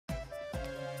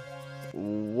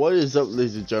What is up,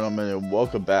 ladies and gentlemen, and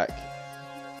welcome back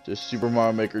to Super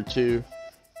Mario Maker 2.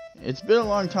 It's been a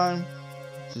long time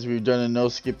since we've done a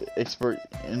no-skip expert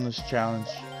endless challenge,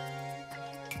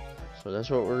 so that's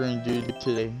what we're going to do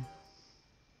today.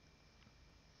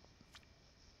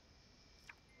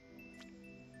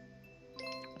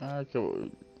 Okay,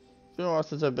 it's been a while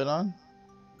since I've been on.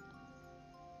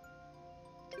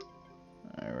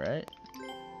 Alright.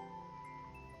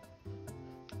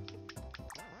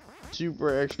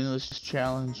 Super extra endless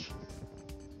challenge.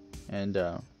 And,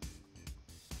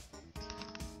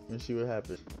 let's see what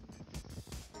happens.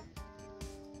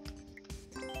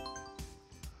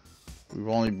 We've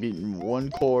only beaten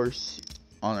one course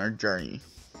on our journey.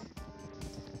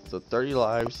 So 30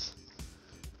 lives.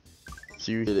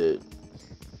 See who did it.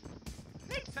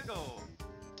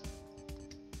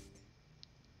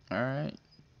 Alright.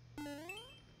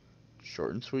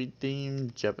 Short and sweet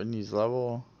theme, Japanese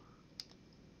level.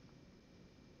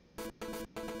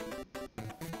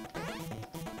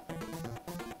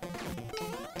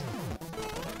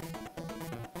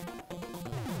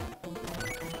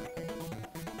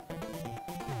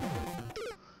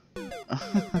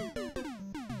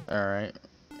 Alright.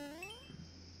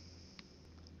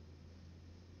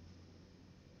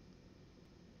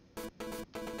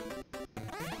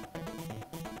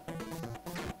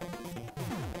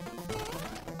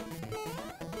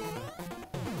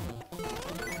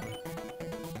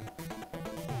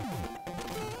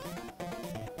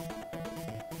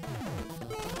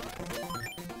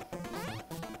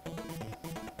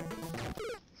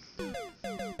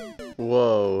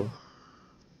 Whoa.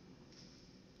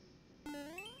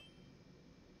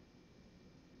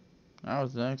 I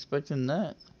was not expecting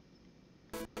that.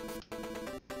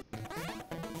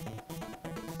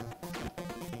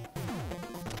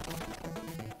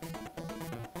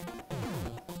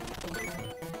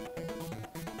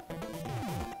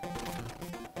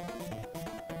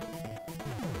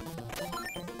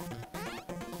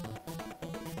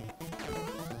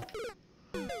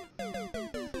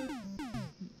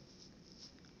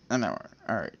 An hour.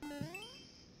 Alright.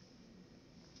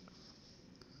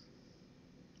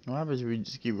 What happens if we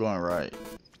just keep going right?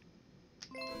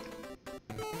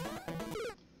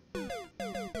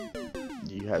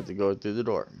 You have to go through the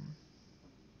door.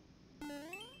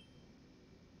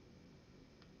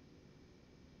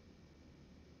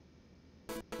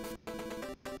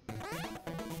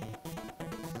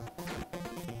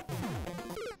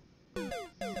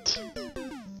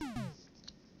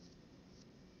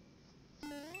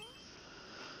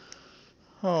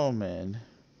 Oh man.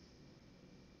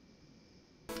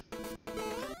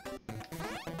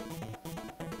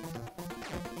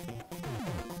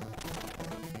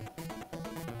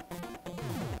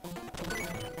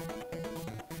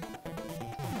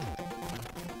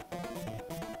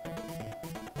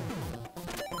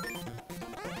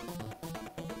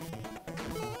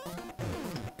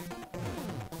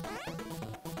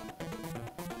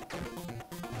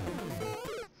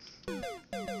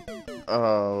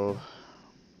 Oh.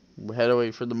 We had to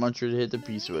wait for the muncher to hit the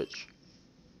P switch.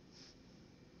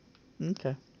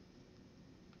 Okay.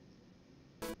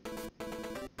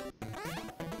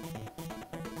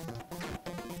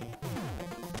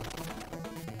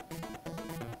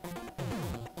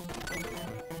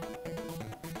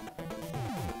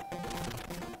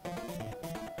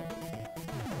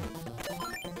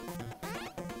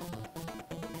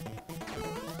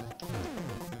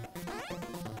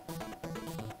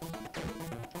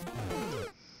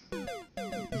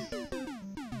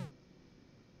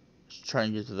 Try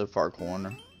and get to the far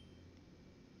corner.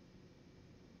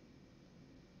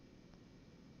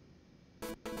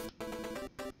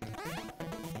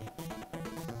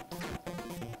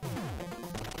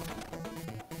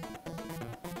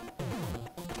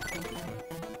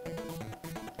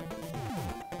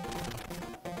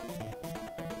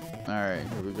 Alright,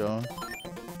 here we go.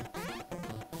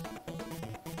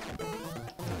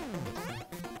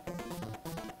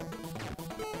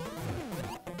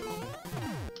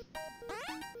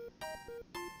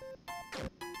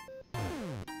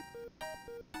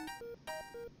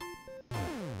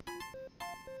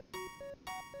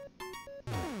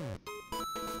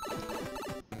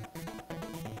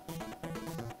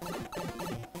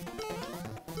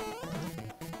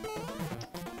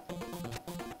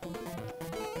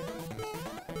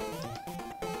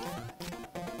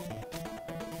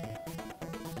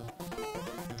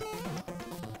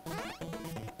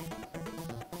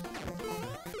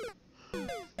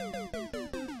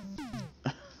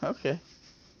 Okay.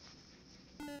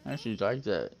 I actually like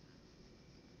that.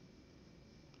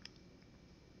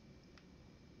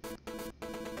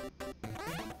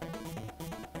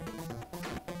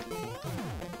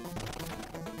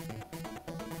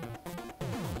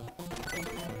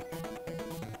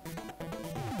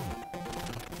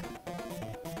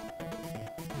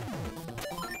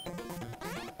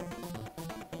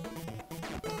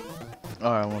 Oh,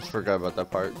 I almost forgot about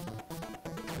that part.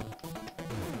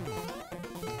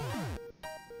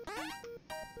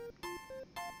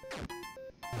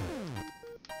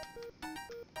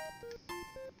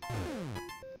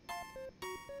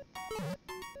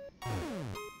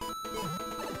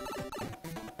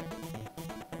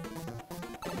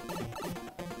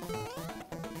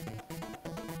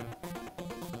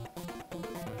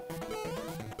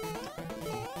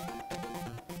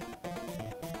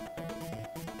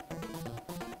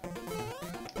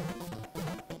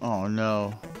 Oh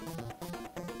no.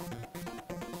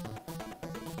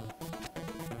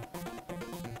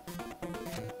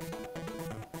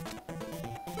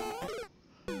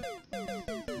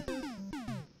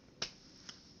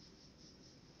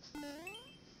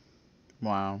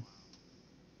 Wow.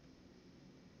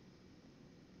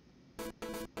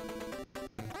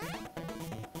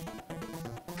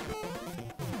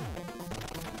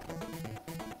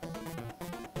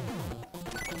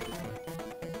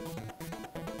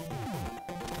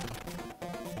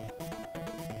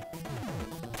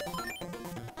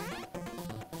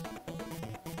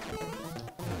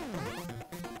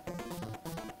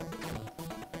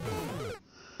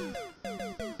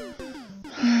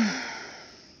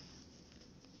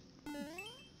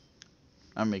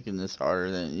 I'm making this harder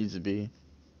than it needs to be.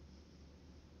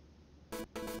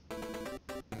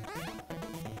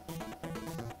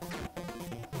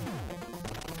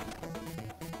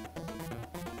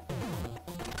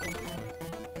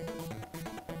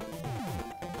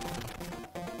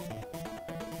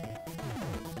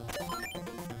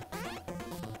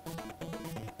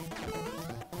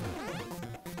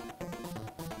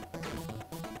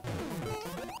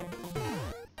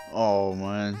 Oh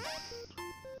man.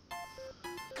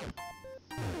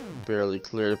 Barely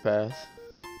clear the path.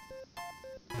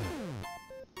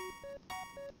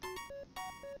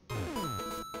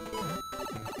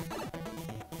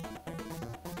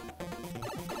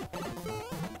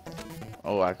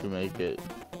 Oh, I can make it.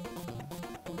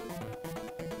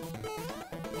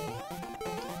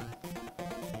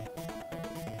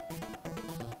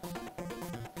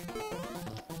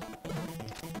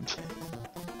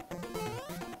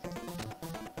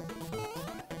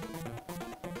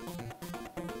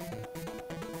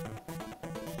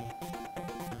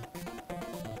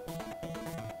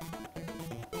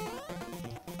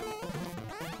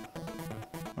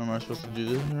 Am I supposed to do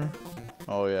this here?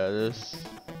 Oh yeah, this.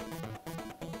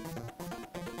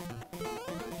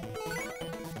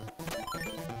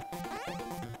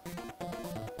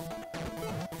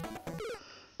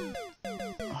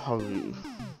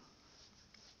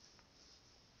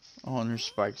 Oh, and there's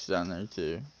spikes down there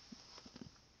too.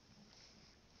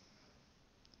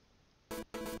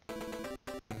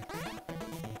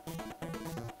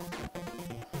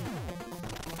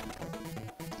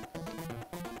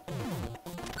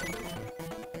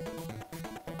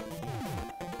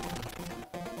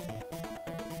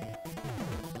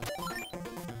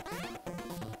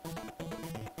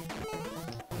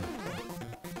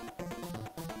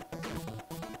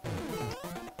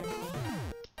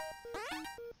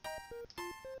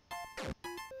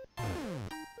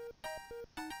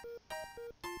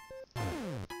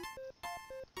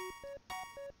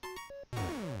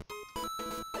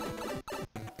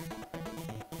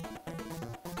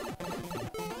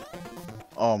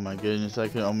 Oh my goodness, I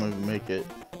can almost make it.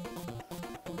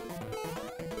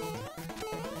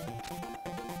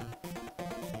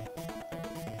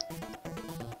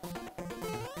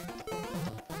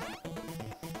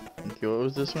 Okay, what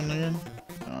was this one again?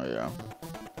 Oh yeah.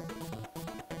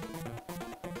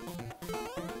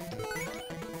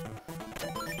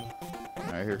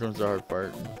 Alright, here comes the hard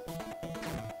part.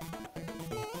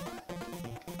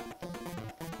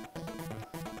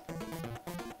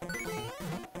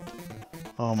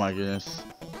 Oh my goodness.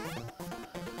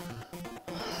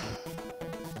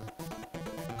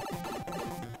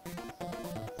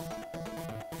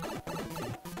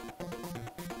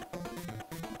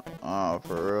 Oh,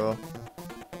 for real?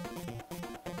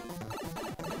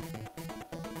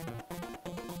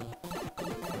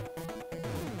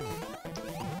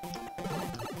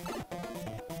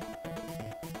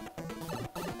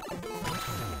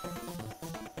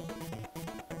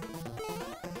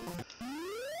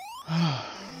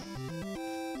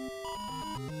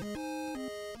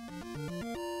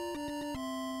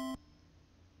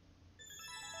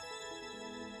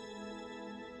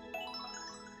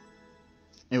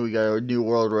 And we got a new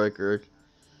world record.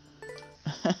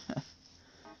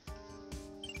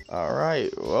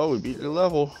 Alright, well, we beat the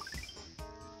level.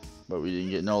 But we didn't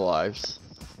get no lives.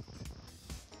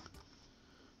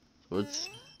 So it's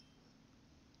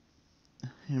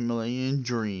Himalayan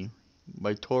Dream.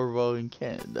 by Torvo in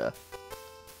Canada.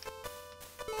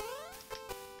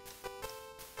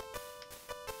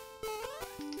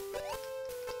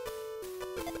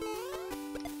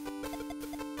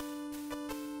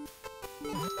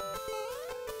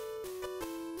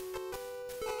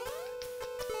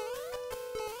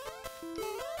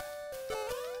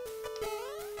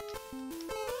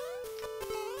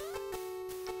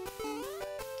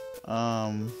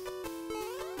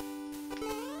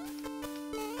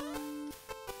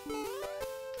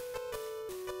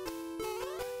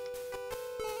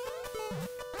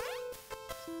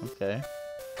 Okay.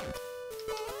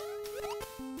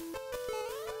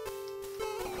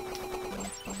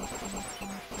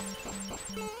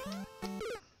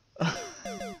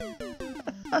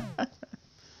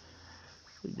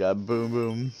 We got Boom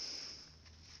Boom.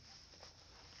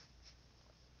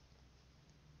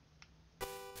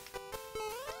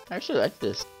 I actually like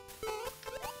this.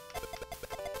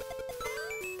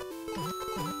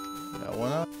 Got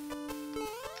one up.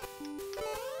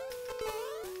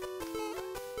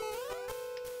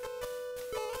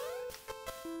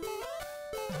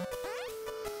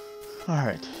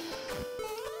 Alright.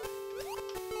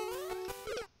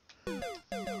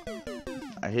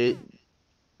 I hit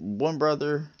one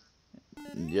brother,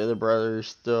 and the other brother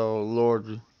still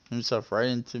lured himself right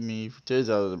into me to his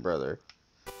other brother.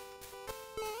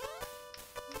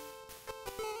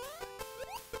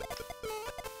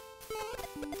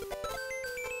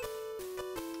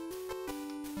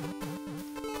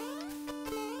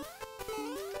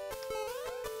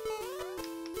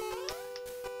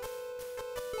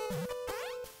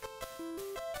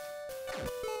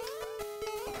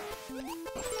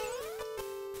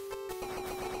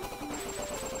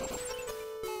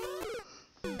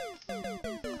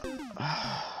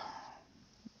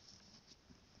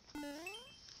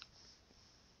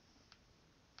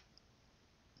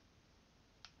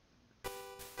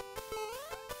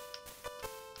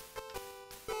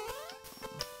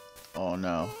 Oh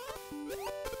no.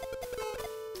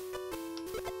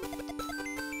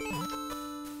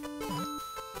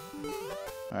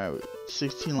 Alright,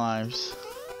 16 lives.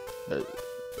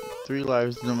 3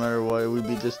 lives no matter what, we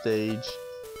beat the stage.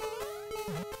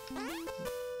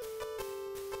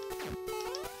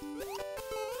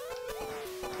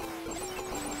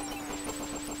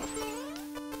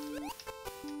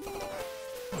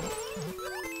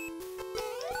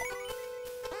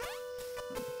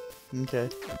 Okay.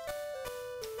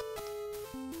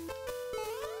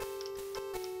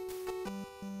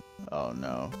 Oh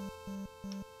no.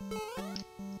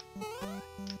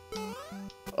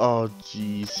 Oh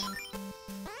jeez.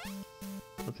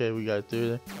 Okay, we got through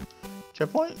there.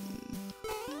 Checkpoint?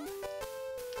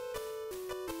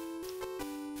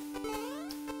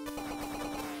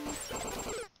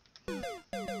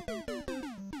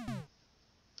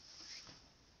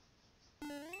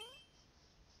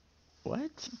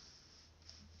 What?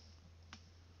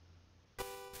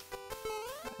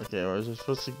 Okay, was I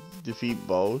supposed to defeat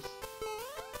both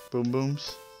Boom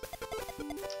Booms?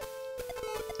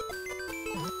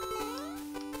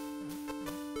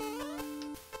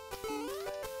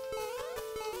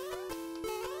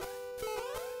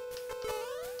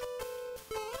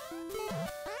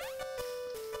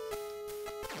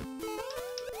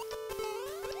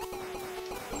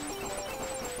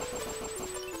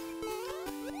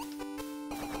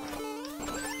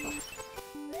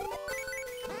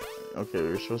 Okay,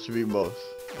 we're supposed to be both.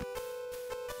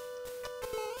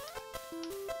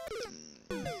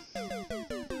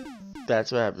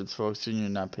 That's what happens, folks, when you're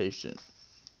not patient.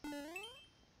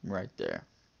 Right there.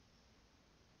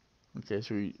 Okay,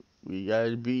 so we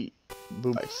gotta beat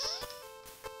Boom Ice.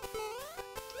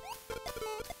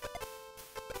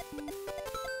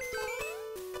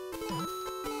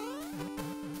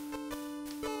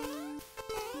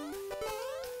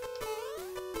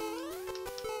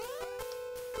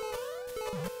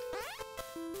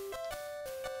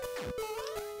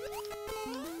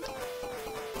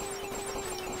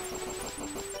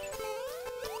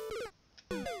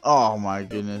 Oh my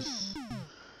goodness.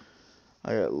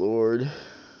 I got lured.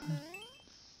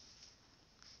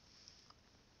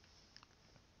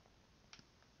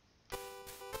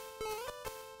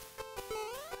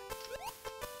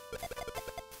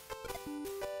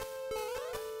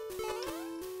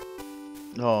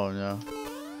 Oh no.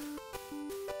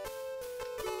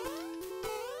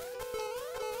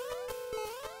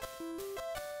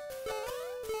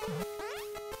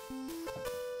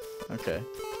 Okay.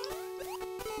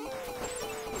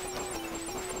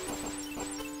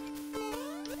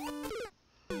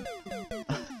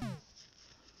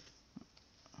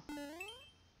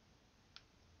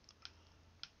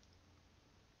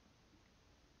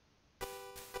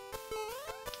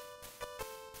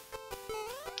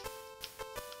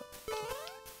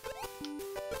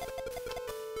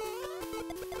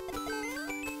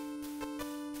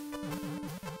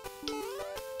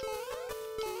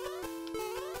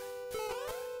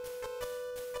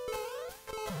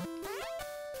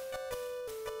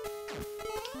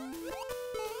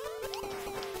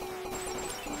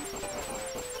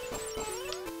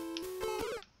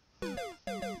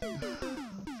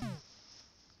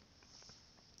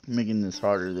 making this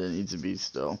harder than it needs to be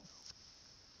still.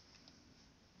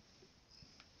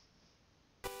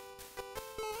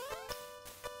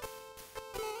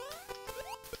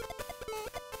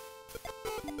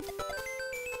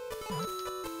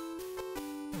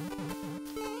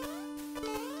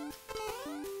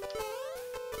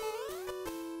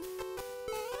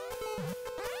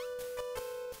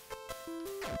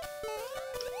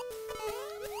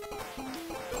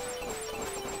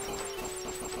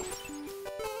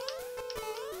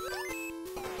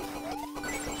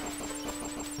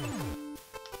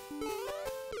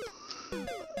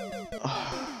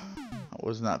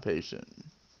 I was not patient.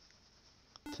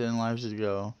 10 lives to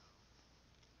go.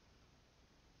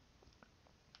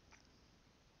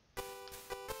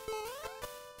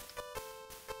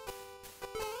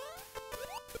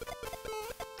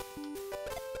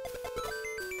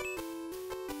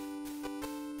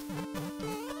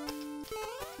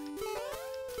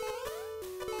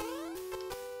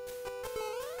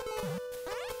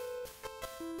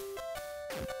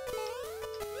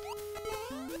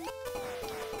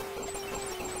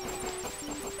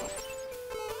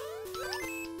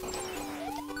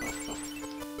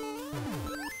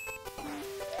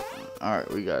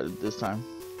 Alright, we got it this time.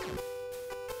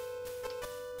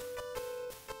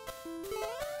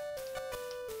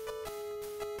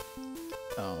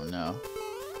 Oh no.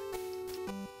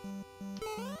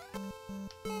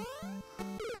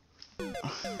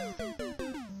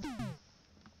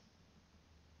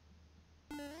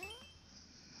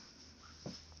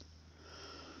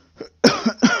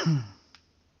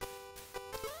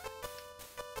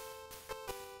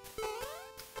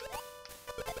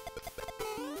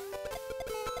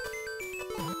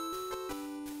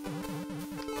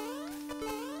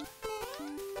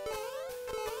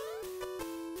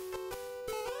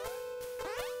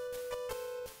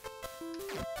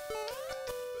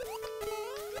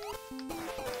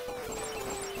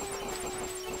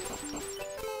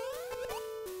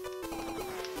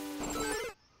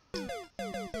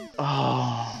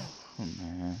 Oh,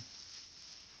 man.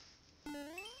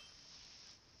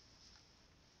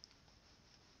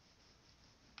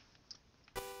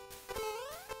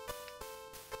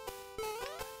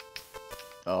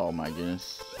 Oh my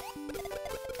goodness.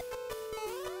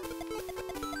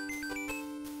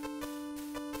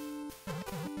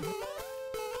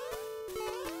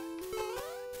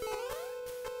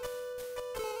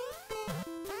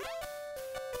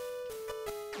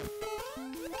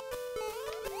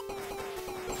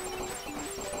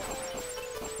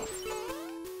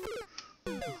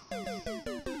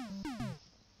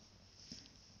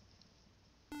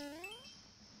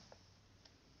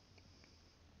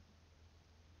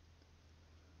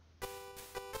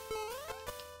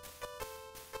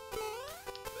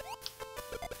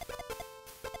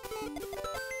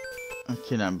 I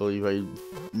cannot believe I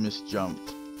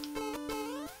misjumped.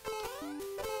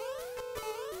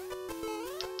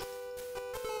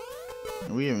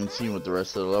 And we haven't seen what the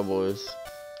rest of the level is.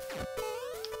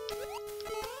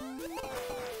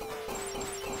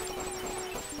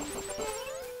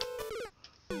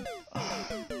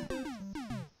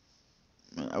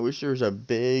 Man, I wish there was a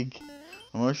big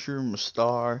mushroom, a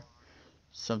star,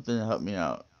 something to help me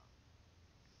out.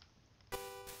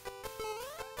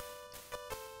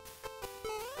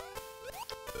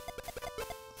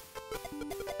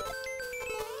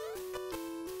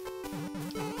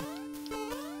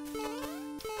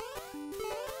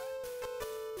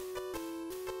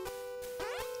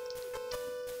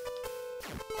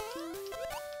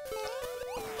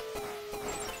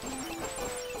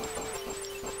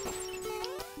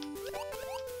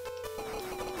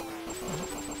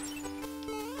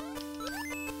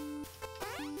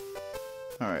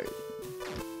 Alright.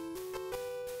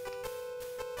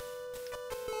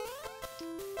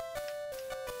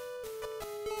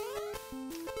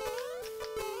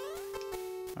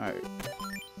 Alright.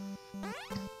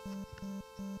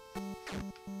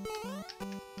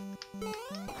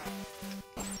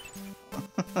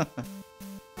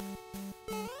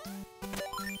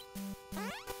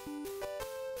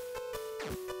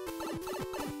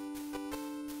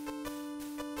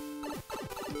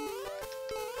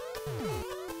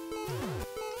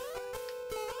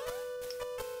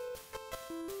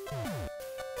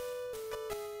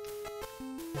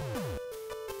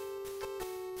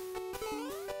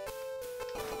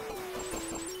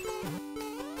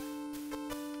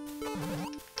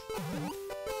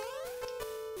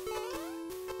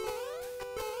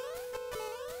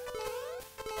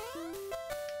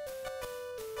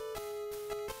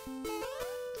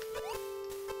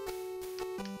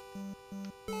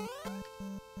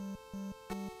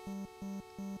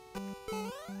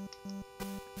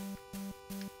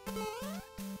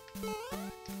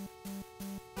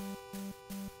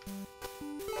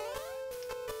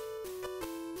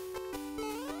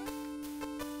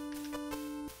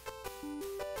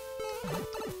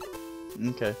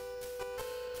 Okay.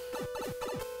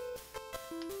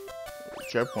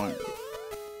 Checkpoint.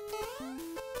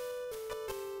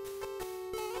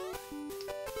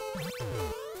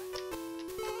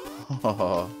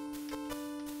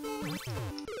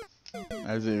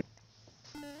 As it.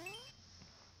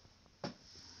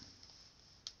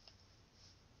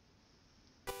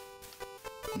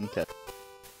 Okay.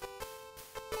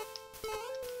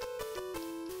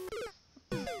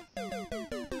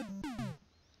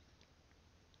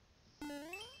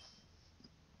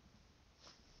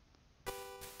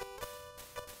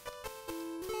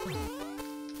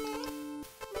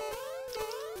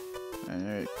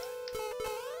 Alright.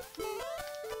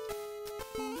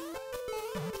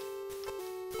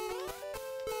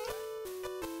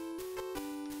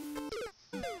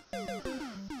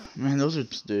 Man, those are,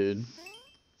 dude.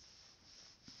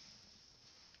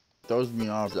 Throws me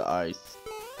off the ice.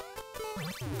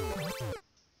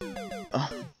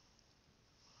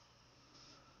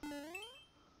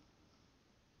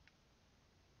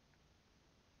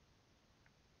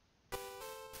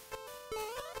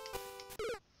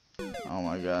 Oh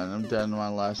my god, I'm dead in my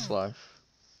last life.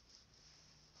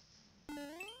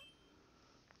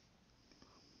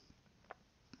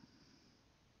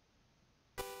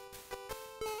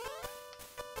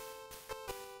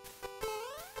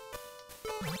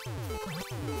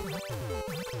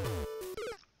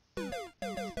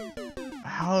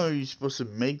 How are you supposed to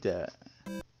make that?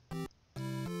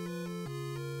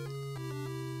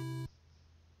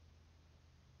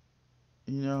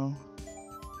 You know?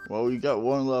 Well, we got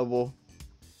one level.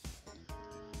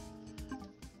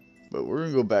 But we're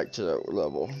gonna go back to that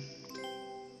level.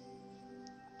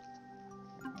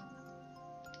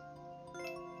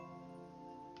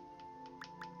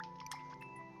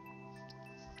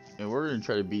 And we're gonna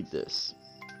try to beat this.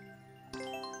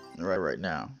 Right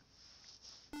now.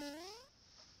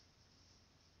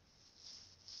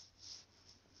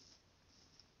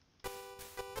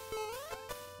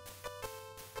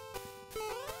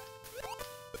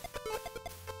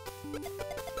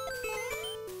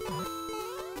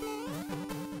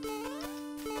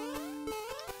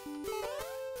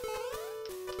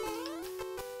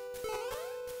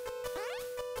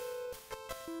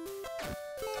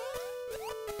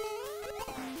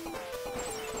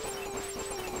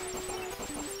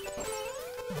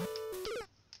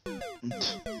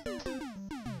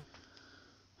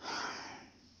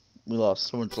 We lost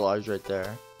so much lives right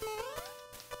there.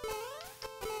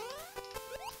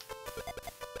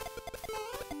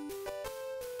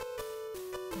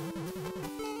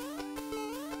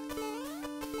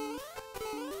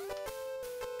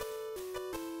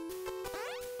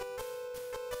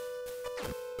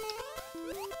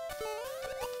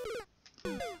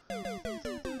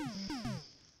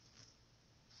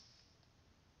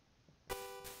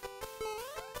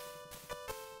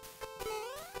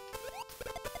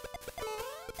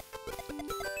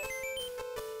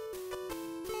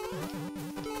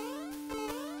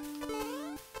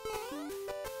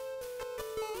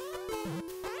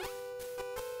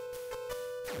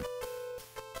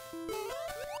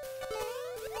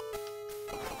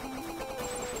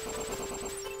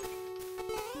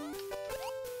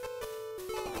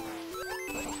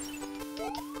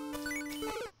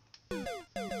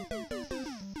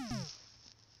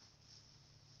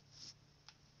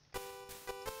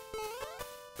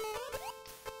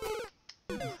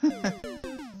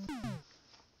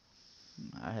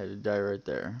 I had to die right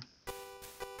there.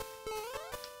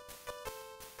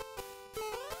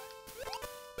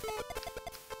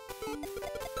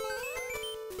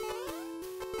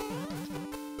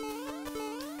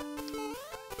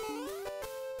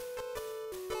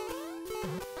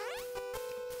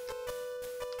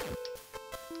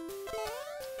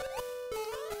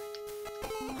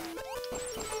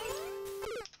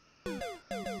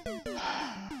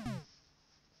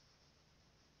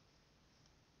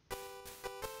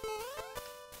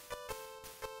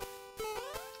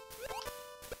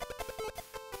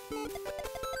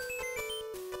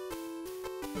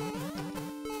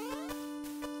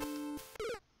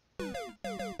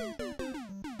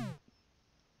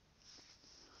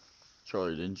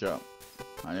 Charlie didn't jump.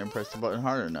 I didn't press the button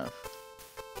hard enough.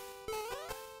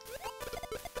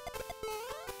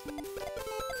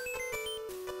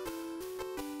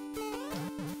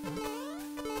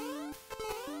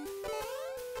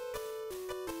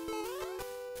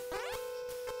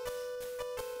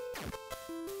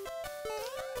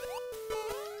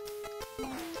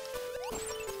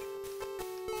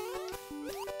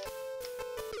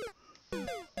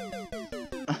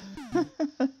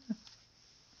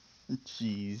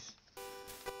 Jeez.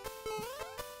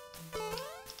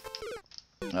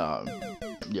 Um,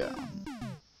 yeah.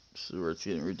 This is where it's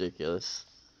getting ridiculous.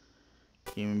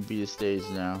 Can't even beat a stage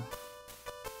now.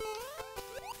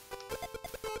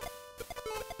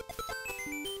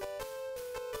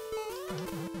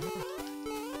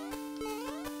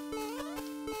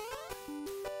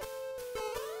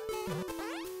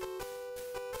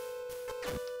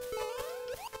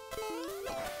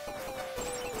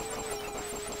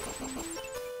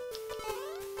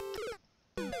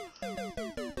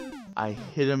 I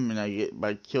hit him and I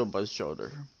get killed by his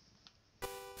shoulder.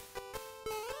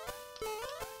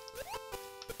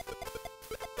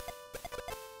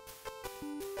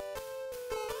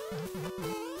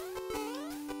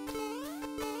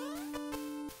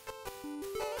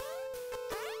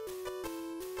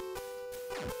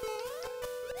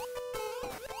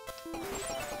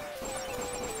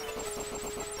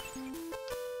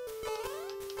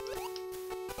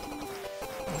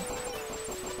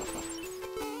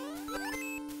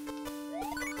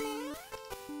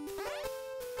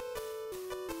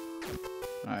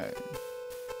 Alright.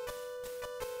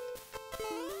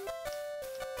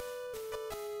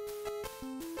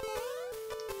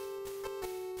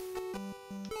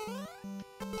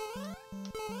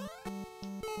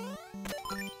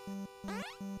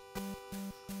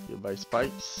 Goodbye,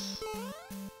 spikes.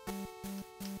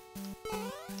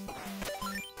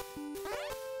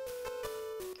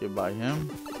 Goodbye, him.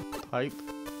 Pipe.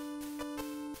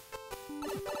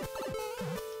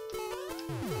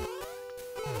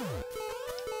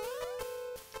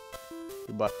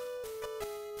 Goodbye.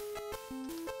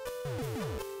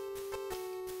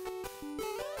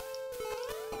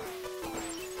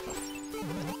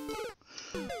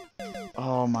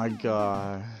 Oh my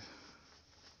god.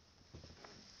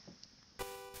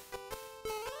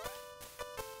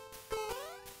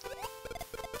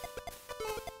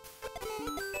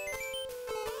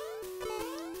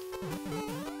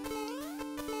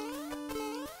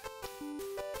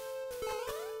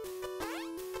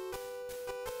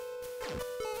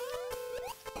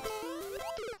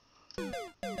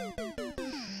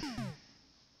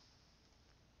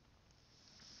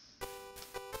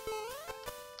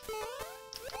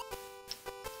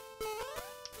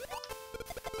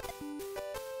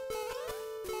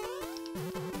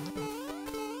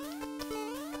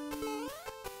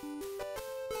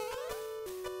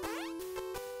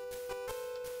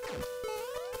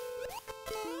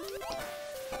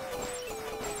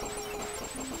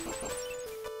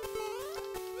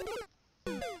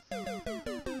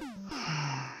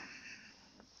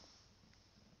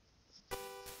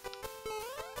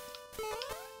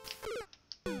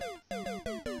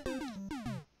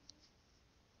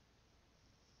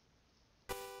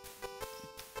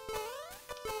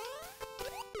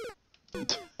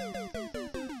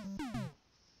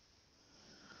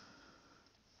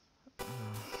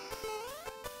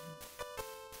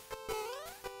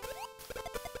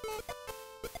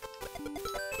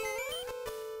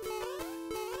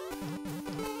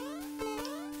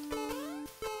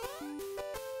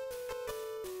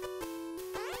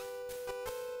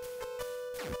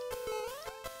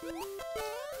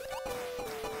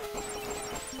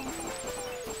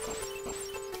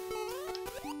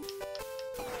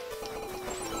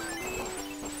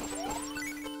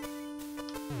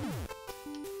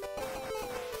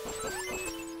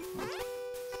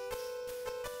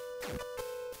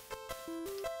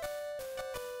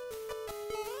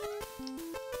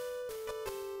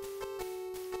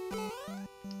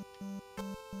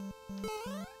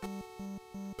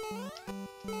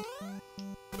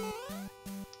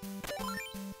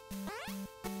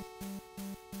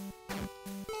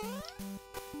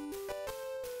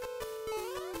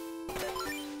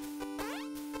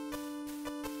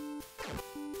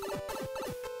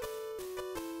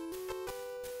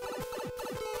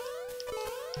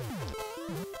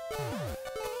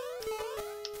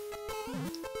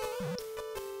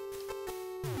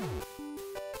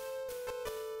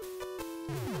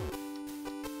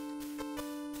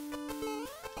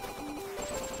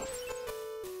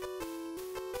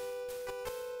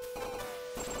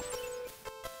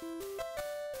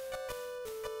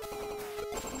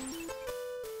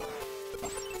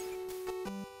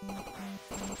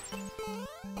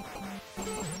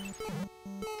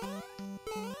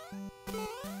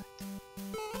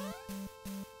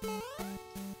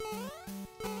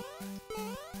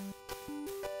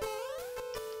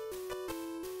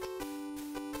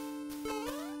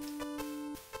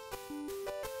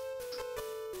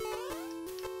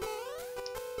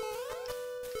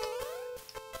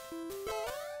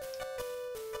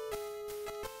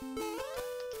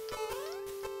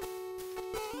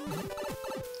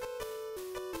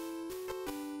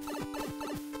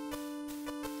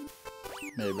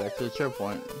 Made it back to the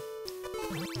checkpoint.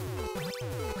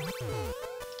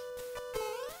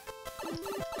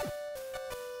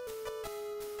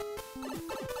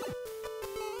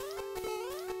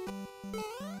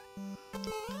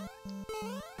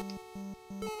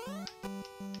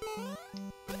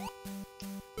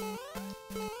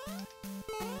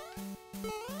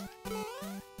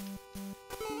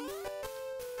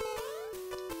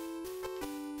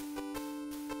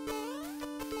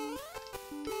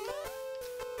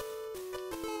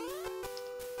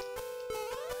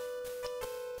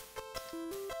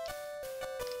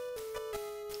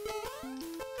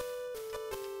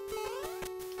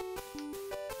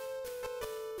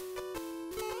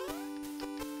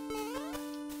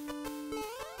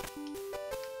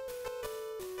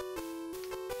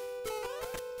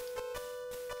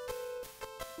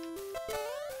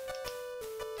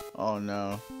 Oh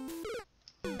no.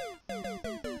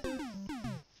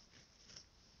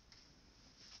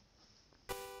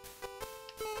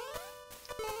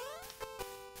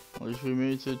 At least we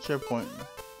made it to the checkpoint.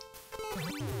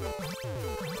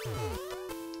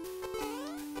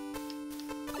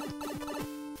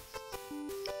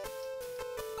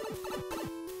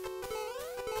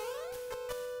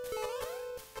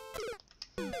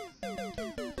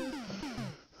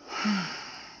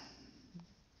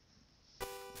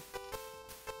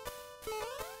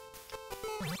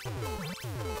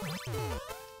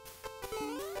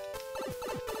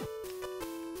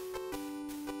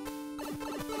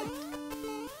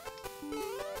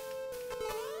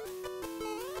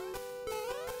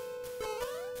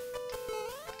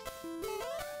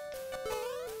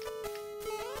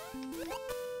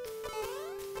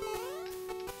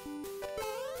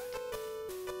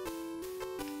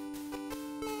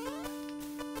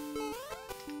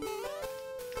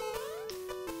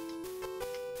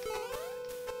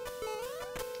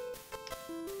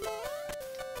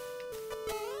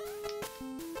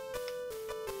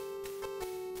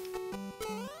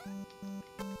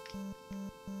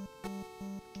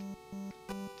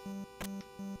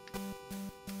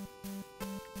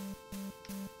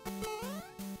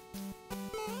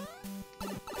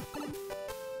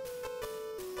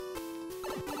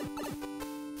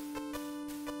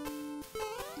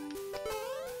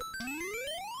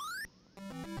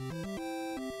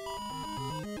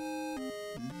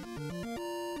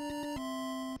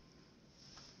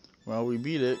 Well, we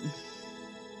beat it.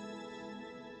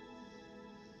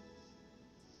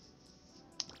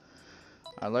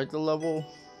 I like the level.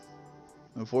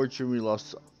 Unfortunately, we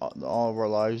lost all of our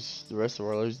lives, the rest of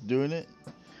our lives doing it.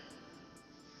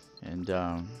 And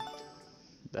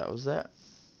that was that.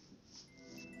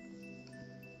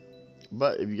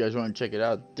 But if you guys want to check it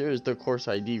out, there's the course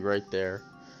ID right there.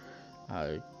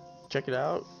 Check it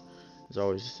out. As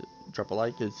always, drop a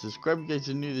like and subscribe if you guys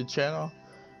are new to the channel.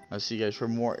 I'll see you guys for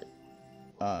more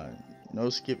no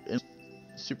skip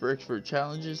super expert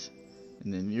challenges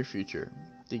in the near future.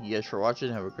 Thank you guys for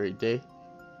watching. Have a great day,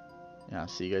 and I'll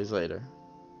see you guys later.